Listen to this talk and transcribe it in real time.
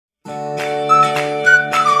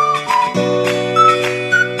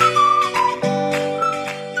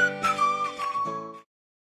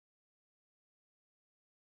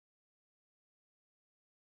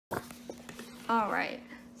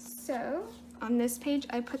on this page,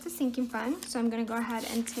 I put the sinking fund. So I'm gonna go ahead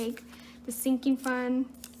and take the sinking fund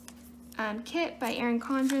kit by Erin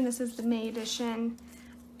Condren. This is the May edition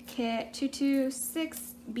kit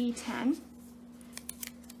 226B10.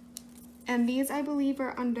 And these, I believe,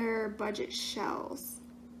 are under budget shells.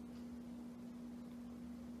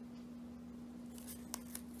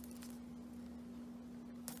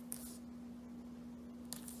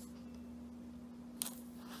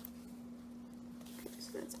 Okay,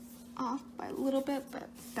 so that's off by a little bit, but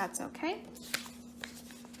that's okay.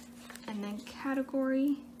 And then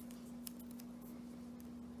category.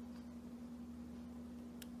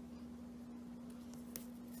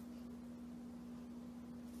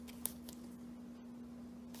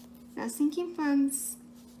 Now, sinking funds,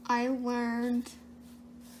 I learned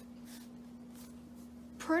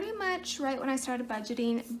pretty much right when I started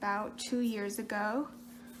budgeting about 2 years ago.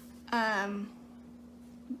 I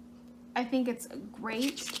think it's a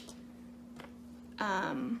great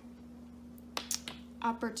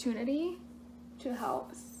opportunity to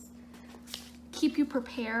help keep you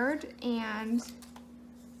prepared and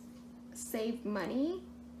save money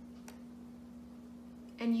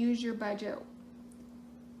and use your budget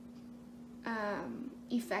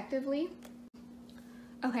effectively.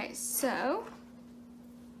 Okay, so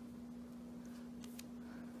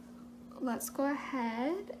let's go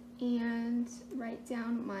ahead and write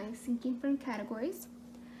down my sinking fund categories.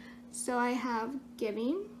 So I have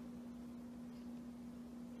giving,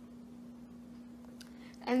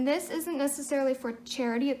 and this isn't necessarily for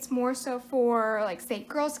charity, it's more so for, like, say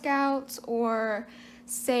Girl Scouts, or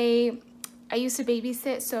say I used to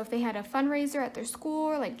babysit, so if they had a fundraiser at their school,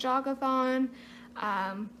 or like Jogathon,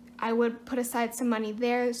 I would put aside some money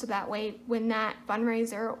there, so that way when that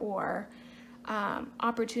fundraiser or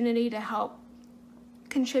opportunity to help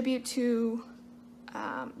contribute to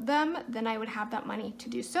them, then I would have that money to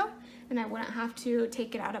do so, and I wouldn't have to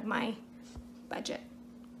take it out of my budget.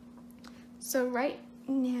 So right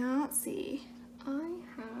now, let's see,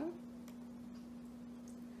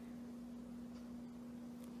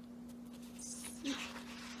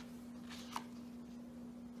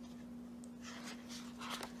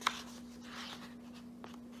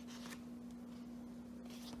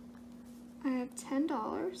 I have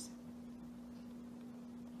 $10,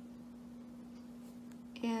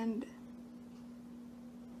 and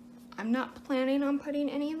I'm not planning on putting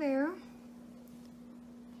any there.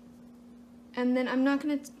 And then I'm not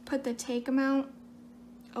going to put the take amount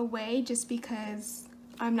away just because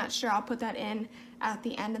I'm not sure I'll put that in at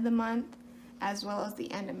the end of the month as well as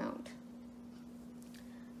the end amount.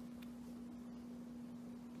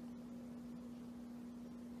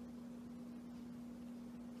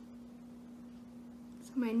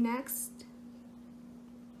 So my next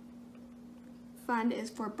fund is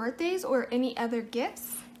for birthdays or any other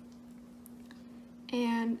gifts.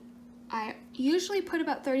 And I usually put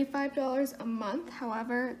about $35 a month.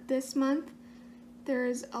 However, this month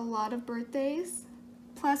there's a lot of birthdays.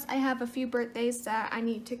 Plus I have a few birthdays that I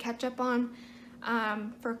need to catch up on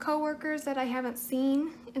for coworkers that I haven't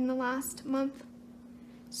seen in the last month.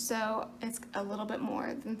 So it's a little bit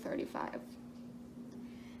more than 35.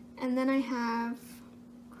 And then I have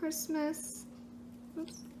Christmas.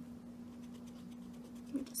 Oops.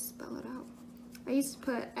 Let me just spell it out. I used to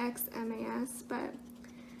put XMAS, but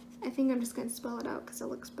I think I'm just going to spell it out because it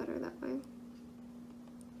looks better that way.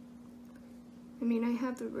 I mean, I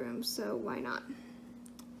have the room, so why not?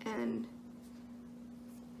 And,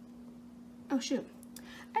 oh shoot,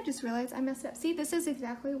 I just realized I messed up. See, this is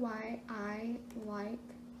exactly why I like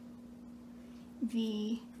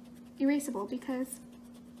the erasable, because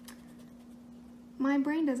my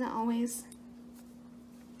brain doesn't always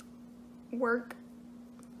work.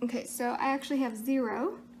 Okay, so I actually have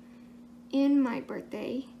 0 in my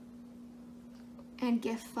birthday and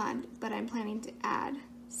gift fund, but I'm planning to add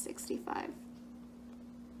 65.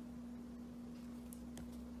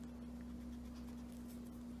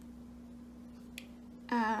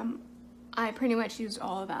 I pretty much used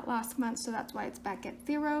all of that last month, so that's why it's back at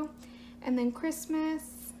 0. And then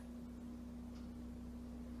Christmas,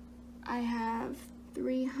 I have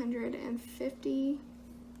 350,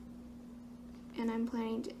 and I'm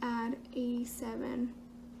planning to add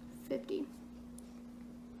 87.50.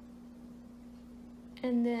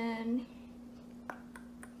 And then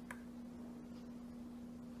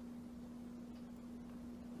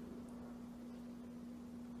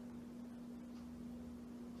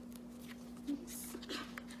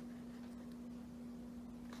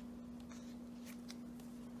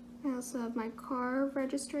I also have my car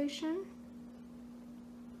registration.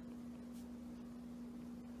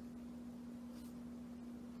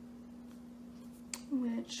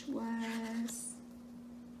 Which which was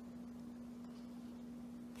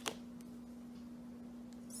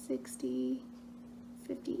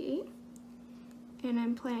 $60.58, and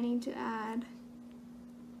I'm planning to add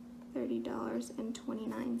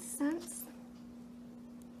 $30.29.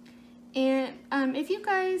 And if you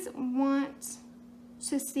guys want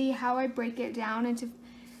to see how I break it down into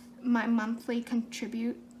my monthly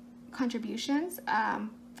contributions,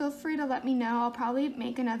 feel free to let me know. I'll probably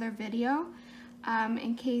make another video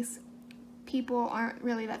in case people aren't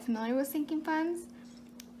really that familiar with sinking funds,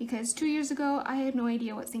 because 2 years ago I had no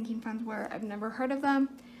idea what sinking funds were. I've never heard of them,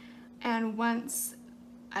 and once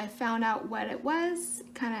I found out what it was,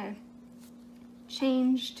 it kind of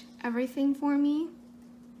changed everything for me,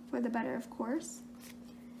 for the better, of course.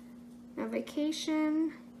 Now,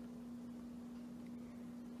 vacation,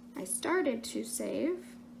 I started to save,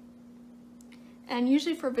 and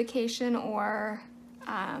usually for vacation or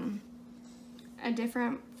a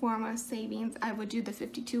different form of savings, I would do the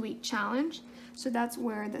 52-week challenge. So that's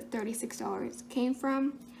where the $36 came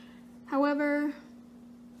from. However,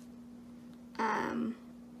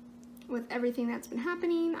 with everything that's been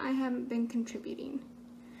happening, I haven't been contributing.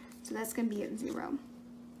 So that's gonna be at 0.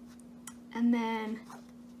 And then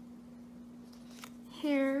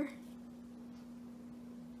hair.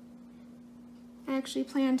 I actually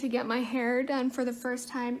plan to get my hair done for the first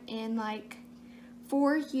time in like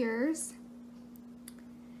 4 years.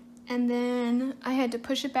 And then I had to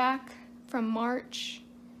push it back from March,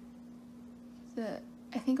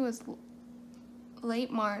 I think it was late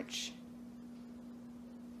March.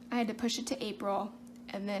 I had to push it to April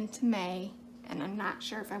and then to May, and I'm not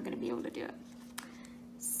sure if I'm gonna be able to do it.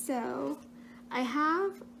 So I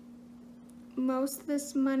have most of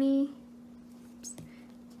this money.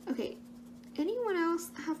 Okay, anyone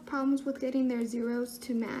else have problems with getting their zeros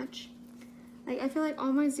to match? Like, I feel like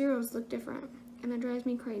all my zeros look different, and it drives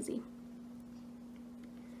me crazy.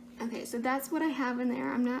 Okay, so that's what I have in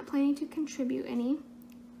there. I'm not planning to contribute any.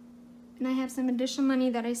 And I have some additional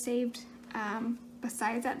money that I saved.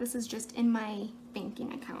 Besides that, this is just in my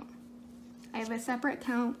banking account. I have a separate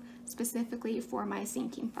account specifically for my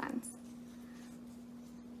sinking funds.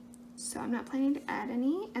 So I'm not planning to add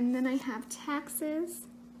any. And then I have taxes.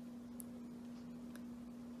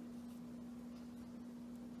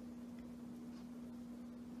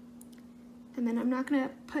 And then I'm not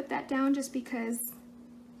gonna put that down just because,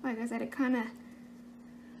 like I said, it kind of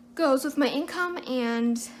goes with my income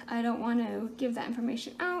and I don't want to give that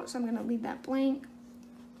information out, so I'm going to leave that blank.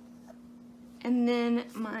 And then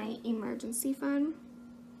my emergency fund.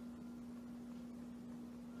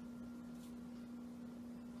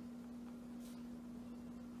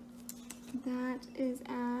 That is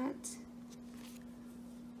at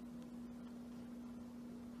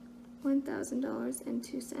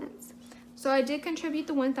 $1,000.02. So I did contribute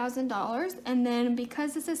the $1,000, and then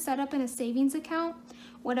because this is set up in a savings account,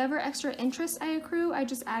 whatever extra interest I accrue, I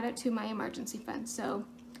just add it to my emergency fund. So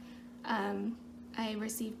I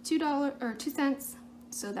received $2.02,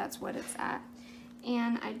 so that's what it's at.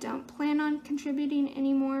 And I don't plan on contributing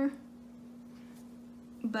anymore,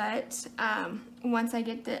 but once I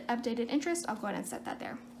get the updated interest, I'll go ahead and set that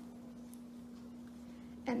there.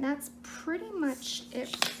 And that's pretty much it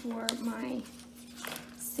for my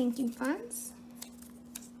sinking funds.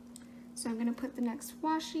 So I'm going to put the next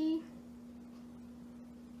washi.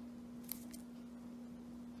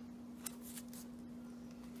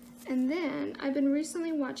 And then I've been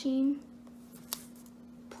recently watching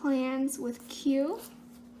Plans with Q.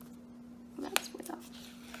 That's way off.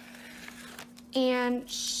 And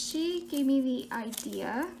she gave me the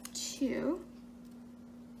idea to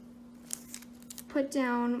put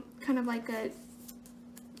down kind of like a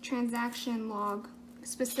transaction log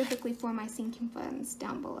specifically for my sinking funds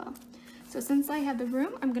down below. So since I have the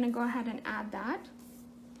room, I'm gonna go ahead and add that,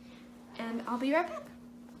 and I'll be right back.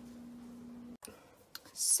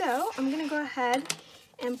 So I'm gonna go ahead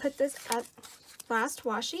and put this at last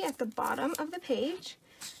washi at the bottom of the page.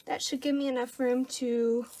 That should give me enough room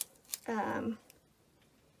to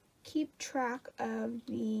keep track of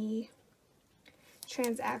the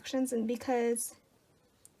transactions, and because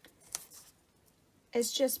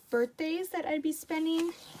it's just birthdays that I'd be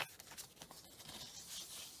spending,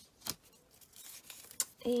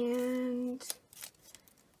 and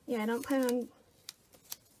yeah, I don't plan on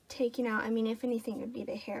taking out, I mean, if anything, it would be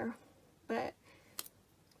the hair, but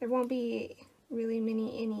there won't be really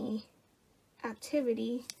any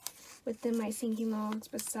activity within my sinking logs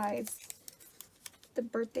besides the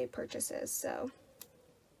birthday purchases, so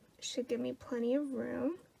it should give me plenty of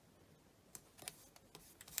room.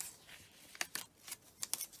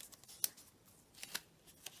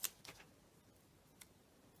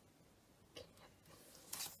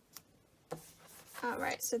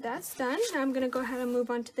 Alright, so that's done. Now I'm going to go ahead and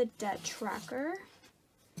move on to the debt tracker.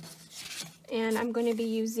 And I'm going to be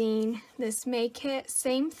using this May kit,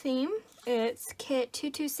 same theme. It's kit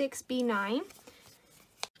 226B9.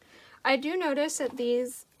 I do notice that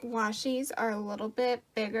these washies are a little bit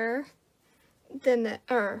bigger than the,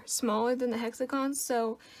 or smaller than the hexagons,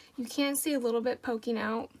 so you can see a little bit poking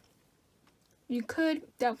out. You could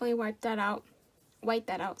definitely wipe that out,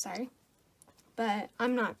 sorry, but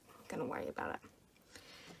I'm not gonna worry about it.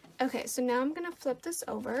 Okay, so now I'm gonna flip this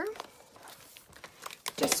over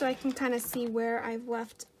just so I can kind of see where I've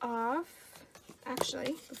left off.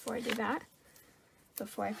 Actually, before I do that,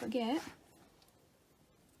 before I forget,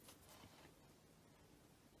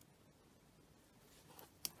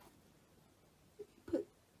 put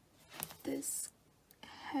this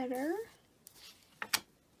header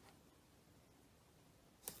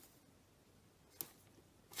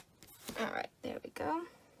Alright, there we go.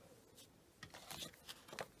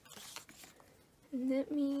 And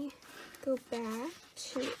let me go back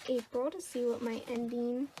to April to see what my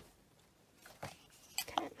ending.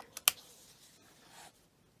 Okay.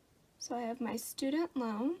 So I have my student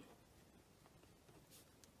loan.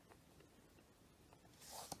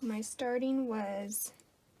 My starting was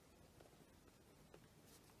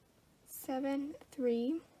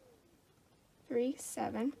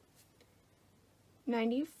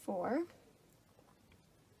 7,337.94,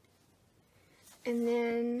 and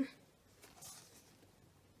then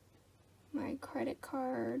my credit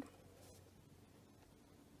card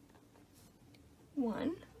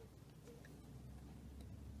one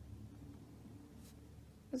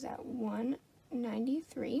was at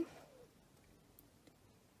 193,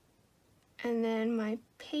 and then my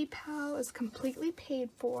PayPal is completely paid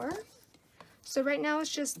for. So right now it's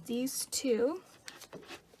just these two.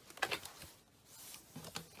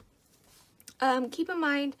 Keep in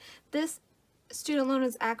mind, this student loan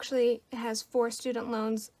is actually, it has 4 student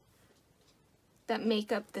loans that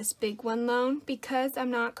make up this big one loan, because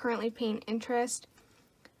I'm not currently paying interest.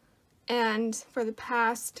 And for the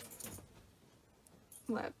past,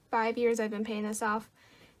 5 years I've been paying this off.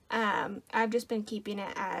 I've just been keeping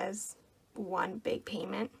it as one big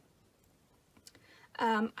payment.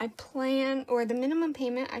 I plan, or the minimum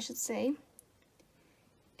payment I should say,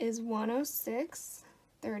 is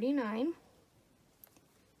 $106.39.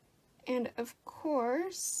 And of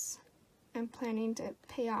course, I'm planning to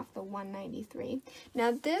pay off the $193.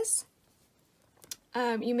 Now this,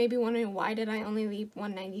 you may be wondering, why did I only leave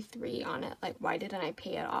 $193 on it? Like, why didn't I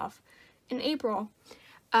pay it off in April?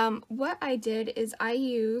 What I did is I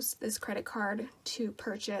used this credit card to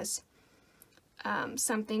purchase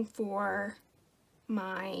something for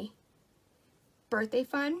my birthday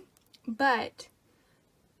fund, but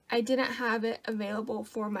I didn't have it available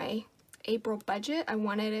for my April budget. I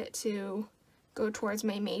wanted it to go towards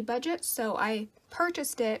my May budget, so I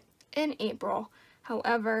purchased it in April.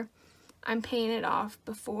 However, I'm paying it off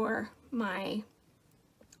before my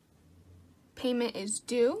payment is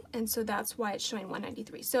due, and so that's why it's showing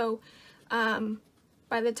 $193. So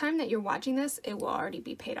by the time that you're watching this, it will already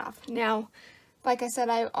be paid off. Now, like I said,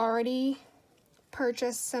 I already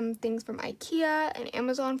purchased some things from IKEA and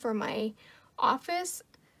Amazon for my office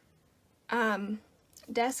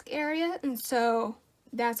desk area, and so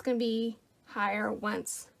that's going to be higher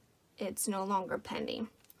once it's no longer pending.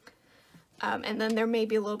 And then there may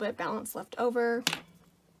be a little bit of balance left over,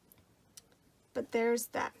 but there's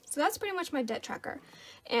that. So that's pretty much my debt tracker.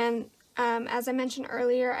 And as I mentioned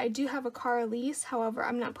earlier, I do have a car lease. However,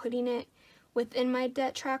 I'm not putting it within my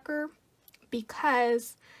debt tracker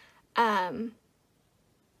because I'm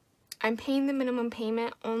paying the minimum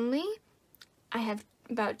payment only. I have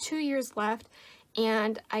about 2 years left,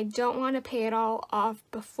 and I don't want to pay it all off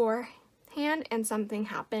beforehand and something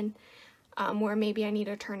happen where maybe I need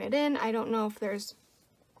to turn it in. I don't know if there's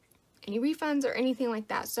any refunds or anything like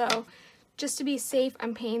that. So just to be safe,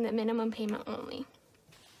 I'm paying the minimum payment only.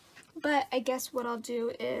 But I guess what I'll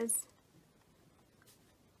do is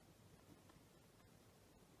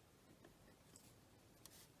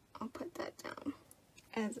I'll put that down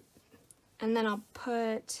and then I'll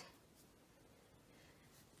put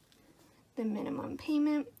the minimum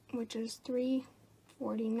payment, which is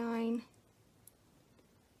 $349.25.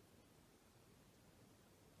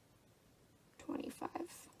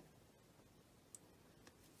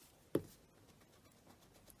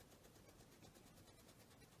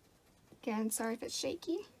 Again, sorry if it's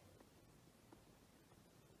shaky.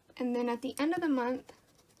 And then at the end of the month,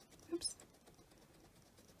 oops,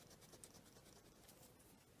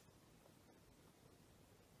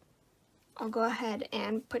 I'll go ahead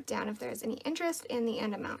and put down if there's any interest and the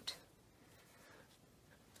end amount.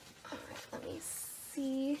 Alright, let me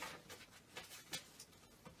see.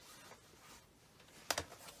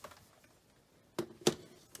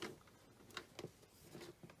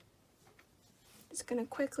 Just gonna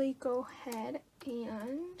quickly go ahead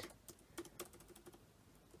and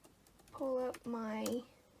pull up my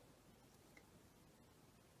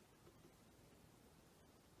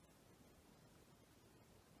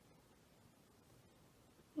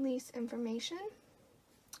lease information.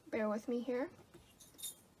 Bear with me here.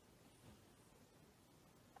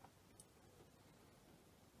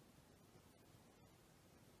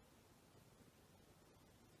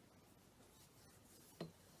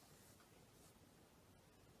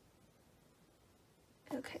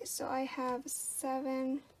 Okay, so I have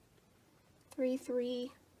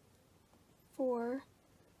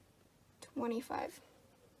 7,334.25.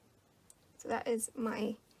 So that is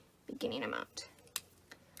my beginning amount.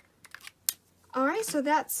 All right, so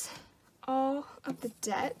that's all of the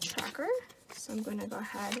debt tracker. So I'm going to go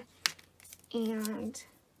ahead and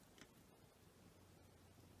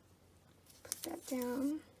put that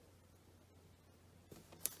down.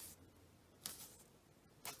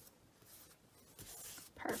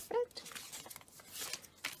 Perfect.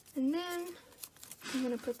 And then I'm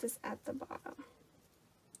going to put this at the bottom.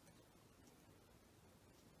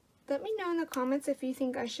 Let me know in the comments if you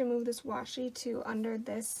think I should move this washi to under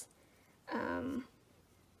this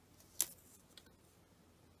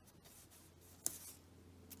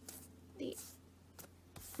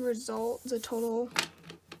the total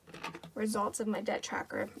results of my debt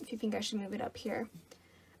tracker, if you think I should move it up here.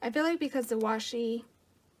 I feel like because the washi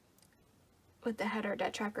with the header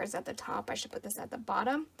debt tracker is at the top, I should put this at the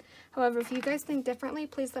bottom. However, if you guys think differently,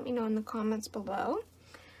 please let me know in the comments below.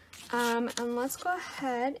 And let's go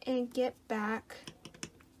ahead and get back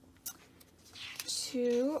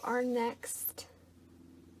to our next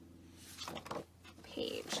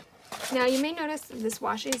page. Now you may notice this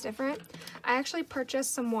washi is different. I actually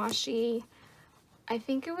purchased some washi, I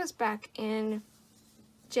think it was back in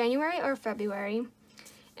January or February,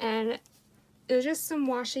 and it was just some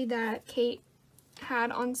washi that Kate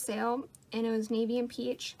had on sale, and it was navy and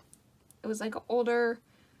peach. It was like an older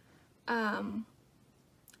washi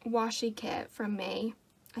kit from May,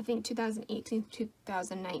 I think 2018,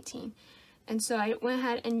 2019. And so I went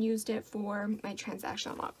ahead and used it for my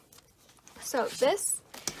transaction log. So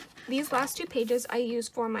these last two pages I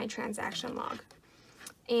used for my transaction log.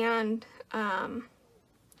 And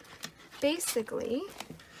basically,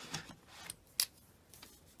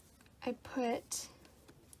 I put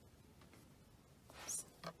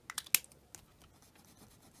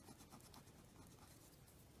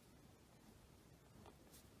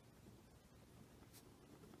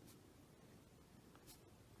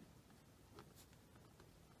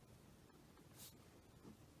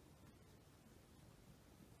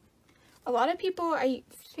a lot of people, I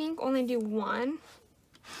think, only do one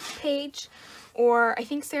page, or I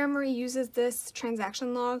think Sarah Marie uses this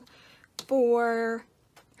transaction log for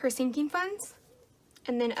her sinking funds,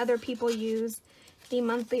 and then other people use the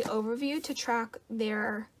monthly overview to track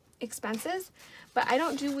their expenses, but I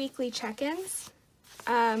don't do weekly check-ins,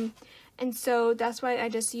 and so that's why I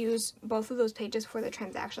just use both of those pages for the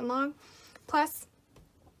transaction log. Plus,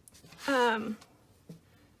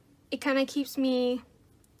 it kind of keeps me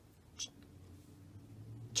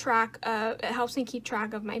it helps me keep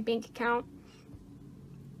track of my bank account,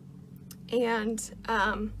 and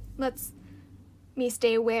lets me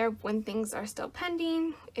stay aware of when things are still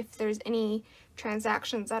pending, if there's any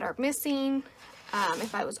transactions that are missing,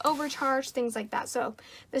 if I was overcharged, things like that. So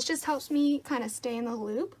this just helps me kind of stay in the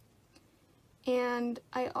loop, and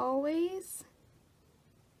I always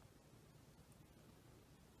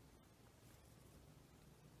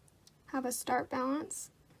have a start balance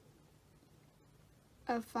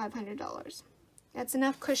of $500. That's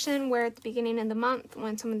enough cushion where at the beginning of the month,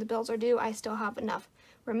 when some of the bills are due, I still have enough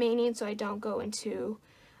remaining so I don't go into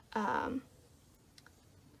an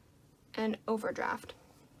overdraft.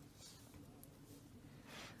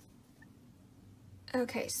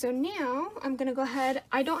 Okay, so now I'm gonna go ahead.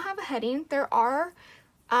 I don't have a heading. There are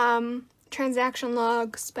transaction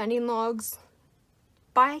logs, spending logs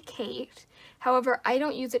by Kate. However, I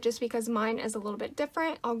don't use it just because mine is a little bit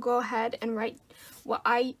different. I'll go ahead and write what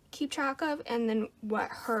I keep track of and then what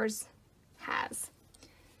hers has.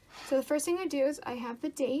 So the first thing I do is I have the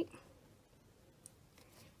date,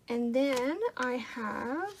 and then I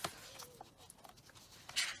have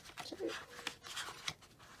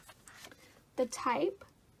the type.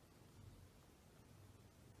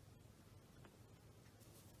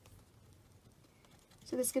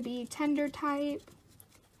 So this could be tender type,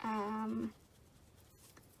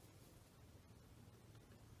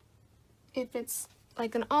 if it's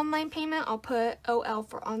like an online payment, I'll put OL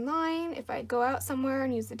for online. If I go out somewhere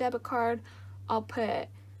and use the debit card, I'll put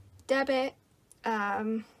debit.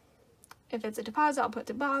 If it's a deposit, I'll put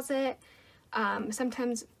deposit.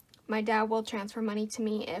 Sometimes my dad will transfer money to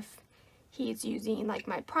me if he's using like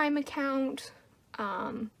my Prime account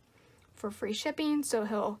for free shipping, so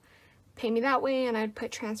he'll pay me that way, and I'd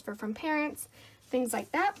put transfer from parents, things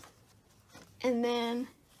like that. And then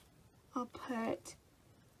I'll put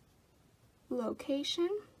location,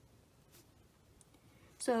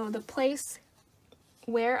 so the place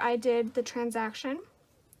where I did the transaction.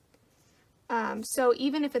 So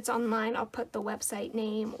even if it's online, I'll put the website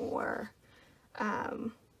name, or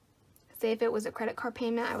say if it was a credit card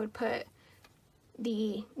payment, I would put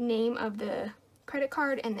the name of the credit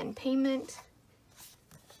card and then payment.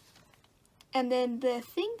 And then the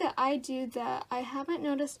thing that I do that I haven't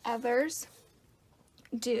noticed others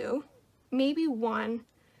do, maybe one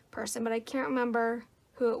person, but I can't remember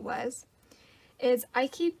who it was, is I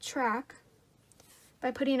keep track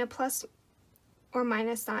by putting a plus or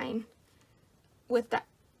minus sign with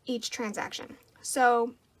each transaction.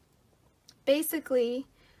 So basically,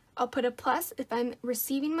 I'll put a plus if I'm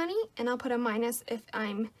receiving money, and I'll put a minus if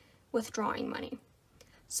I'm withdrawing money.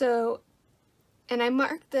 So, and I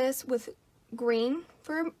mark this with green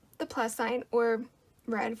for the plus sign or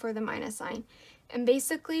red for the minus sign. And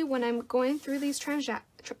basically, when I'm going through these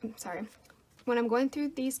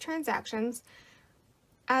transactions,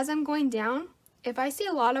 as I'm going down, if I see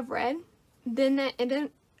a lot of red, then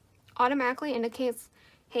it automatically indicates,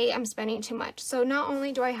 hey, I'm spending too much. So not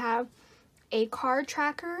only do I have a card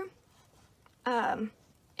tracker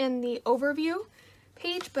in the overview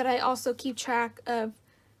page, but I also keep track of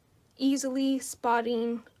easily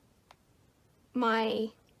spotting my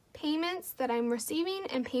payments that I'm receiving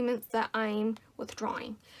and payments that I'm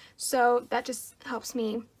withdrawing. So that just helps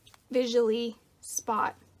me visually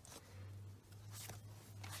spot.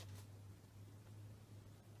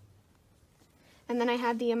 And then I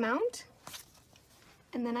have the amount,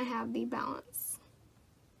 and then I have the balance.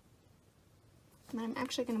 And I'm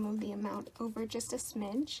actually going to move the amount over just a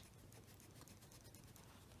smidge.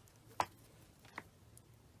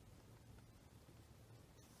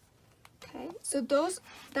 Okay, so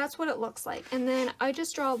that's what it looks like. And then I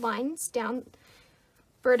just draw lines down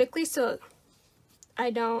vertically so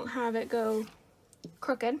I don't have it go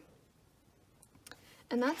crooked.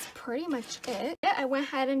 And that's pretty much it. I went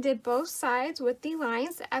ahead and did both sides with the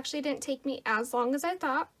lines. It actually didn't take me as long as I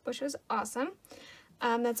thought, which was awesome.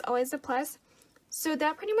 That's always a plus. So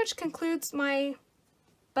that pretty much concludes my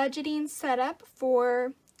budgeting setup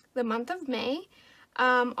for the month of May.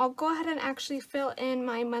 I'll go ahead and actually fill in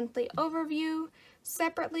my monthly overview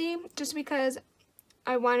separately, just because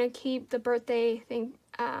I want to keep the birthday thing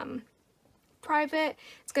private.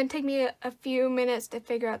 It's going to take me a few minutes to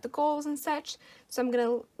figure out the goals and such, so I'm going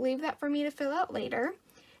to leave that for me to fill out later.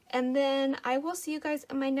 And then I will see you guys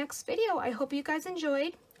in my next video. I hope you guys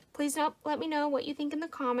enjoyed. Please let me know what you think in the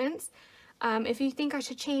comments. If you think I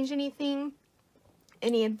should change anything,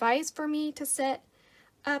 any advice for me to set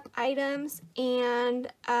up items,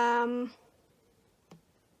 and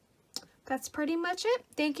that's pretty much it.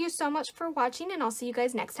 Thank you so much for watching, and I'll see you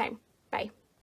guys next time. Bye.